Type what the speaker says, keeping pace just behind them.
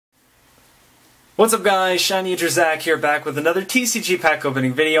What's up guys, shinyhunterzach here, back with another TCG pack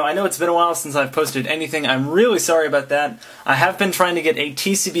opening video. I know it's been a while since I've posted anything, I'm really sorry about that. I have been trying to get a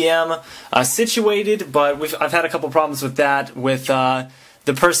TCBM situated, but I've had a couple problems with that, with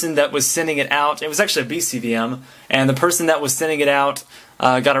the person that was sending it out. It was actually a BCBM, and the person that was sending it out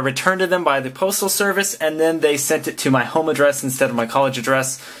got a return to them by the postal service, and then they sent it to my home address instead of my college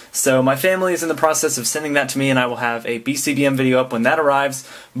address. So my family is in the process of sending that to me, and I will have a BCBM video up when that arrives.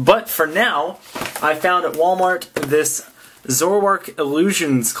 But for now, I found at Walmart this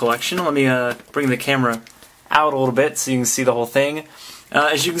Zoroark-Illusions collection. Let me bring the camera out a little bit so you can see the whole thing.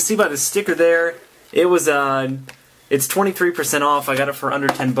 As you can see by the sticker there, it was it's 23% off. I got it for under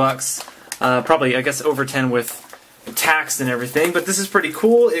 10 bucks. Probably, I guess, over 10 with tax and everything. But this is pretty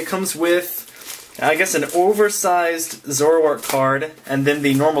cool. It comes with, I guess, an oversized Zoroark card, and then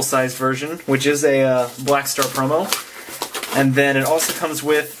the normal sized version, which is a Black Star promo. And then it also comes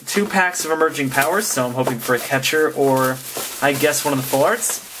with 2 packs of emerging powers, so I'm hoping for a catcher or, I guess, one of the full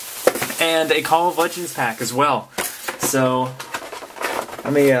arts. And a Call of Legends pack as well. So,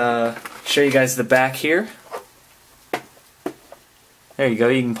 let me show you guys the back here. There you go,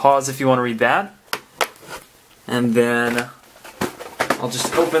 you can pause if you want to read that. And then I'll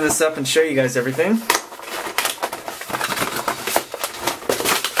just open this up and show you guys everything.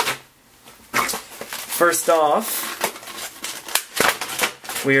 First off,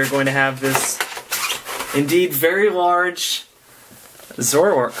 we are going to have this indeed very large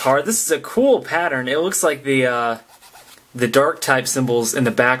Zoroark card. This is a cool pattern. It looks like the dark type symbols in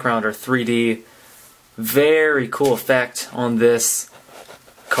the background are 3D. Very cool effect on this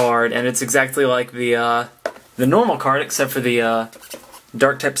card, and it's exactly like the normal card, except for the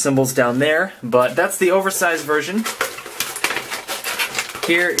dark type symbols down there. But that's the oversized version.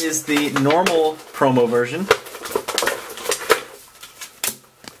 Here is the normal promo version.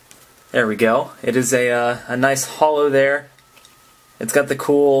 There we go. It is a nice hollow there. It's got the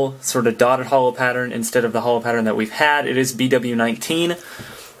cool sort of dotted hollow pattern instead of the hollow pattern that we've had. It is BW19.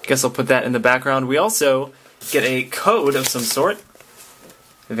 Guess I'll put that in the background. We also get a code of some sort.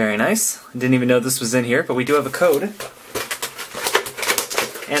 Very nice. Didn't even know this was in here, but we do have a code. And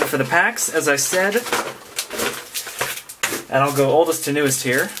for the packs, as I said, and I'll go oldest to newest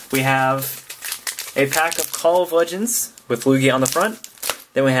here, we have a pack of Call of Legends with Lugia on the front.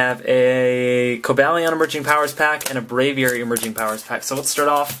 Then we have a Cobalion Emerging Powers pack and a Braviary Emerging Powers pack. So let's start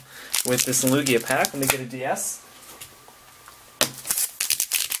off with this Lugia pack. Let me get a DS.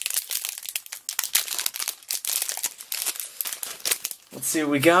 Let's see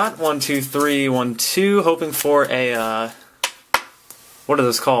what we got. 1, 2, 3, 1, 2. Hoping for a what are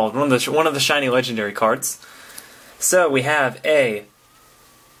those called? One of the shiny legendary cards. So we have a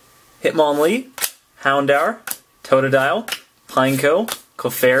Hitmonlee, Houndour, Totodile, Pineco,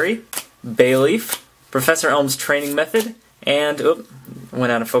 Clefairy, Bayleaf, Professor Elm's Training Method, and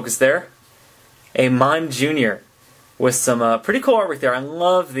went out of focus there. A Mime Jr. with some pretty cool artwork there. I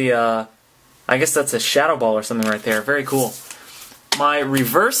love the I guess that's a Shadow Ball or something right there. Very cool. My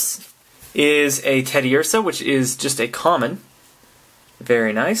reverse is a Teddiursa, which is just a common.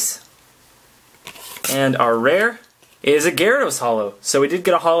 Very nice. And our rare is a Gyarados holo. So we did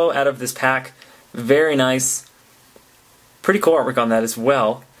get a holo out of this pack. Very nice. Pretty cool artwork on that as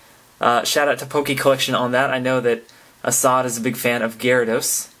well. Shout out to Poke Collection on that. I know that Assad is a big fan of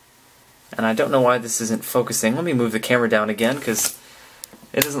Gyarados. And I don't know why this isn't focusing. Let me move the camera down again, because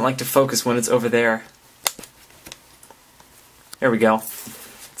it doesn't like to focus when it's over there. There we go.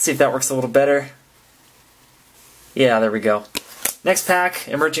 Let's see if that works a little better. Yeah, there we go. Next pack,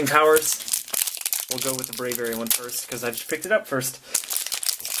 Emerging Powers. We'll go with the Braviary one first, because I just picked it up first.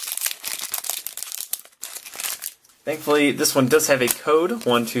 Thankfully, this one does have a code.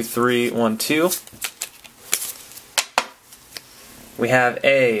 1, 2, 3, 1, 2. We have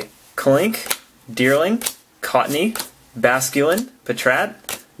a Clink, Deerling, Cottony, Basculin, Patrat,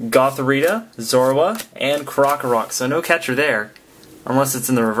 Gothorita, Zorua, and Krokorok. So no catcher there, unless it's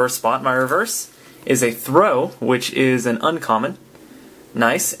in the reverse spot. My reverse is a Throw, which is an uncommon.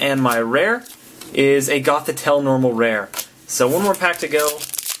 Nice. And my rare is a Gothitelle normal rare. So one more pack to go.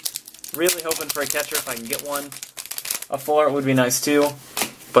 Really hoping for a catcher if I can get one. A full art would be nice too.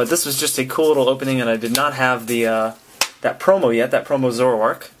 But this was just a cool little opening, and I did not have the that promo yet, that promo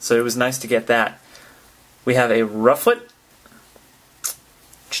Zoroark. So it was nice to get that. We have a Rufflet.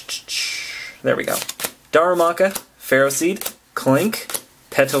 There we go. Darumaka, Ferroseed, Clink,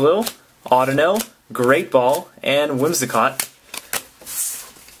 Petalil, Audino, Great Ball, and Whimsicott.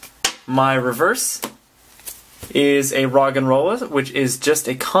 My reverse is a Roggenrola, which is just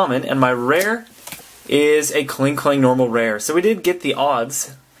a common, and my rare is a Kling Kling normal rare. So we did get the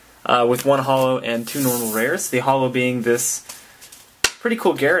odds with 1 holo and 2 normal rares. The holo being this pretty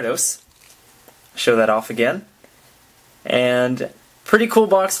cool Gyarados. Show that off again. And pretty cool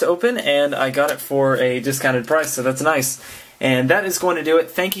box to open, and I got it for a discounted price, so that's nice. And that is going to do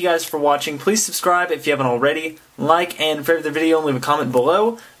it. Thank you guys for watching. Please subscribe if you haven't already. Like and favorite the video and leave a comment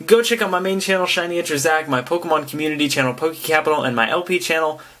below. Go check out my main channel, shinyhunterzach, my Pokemon community channel, PokeCapital, and my LP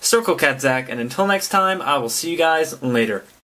channel, CircleCatZach. And until next time, I will see you guys later.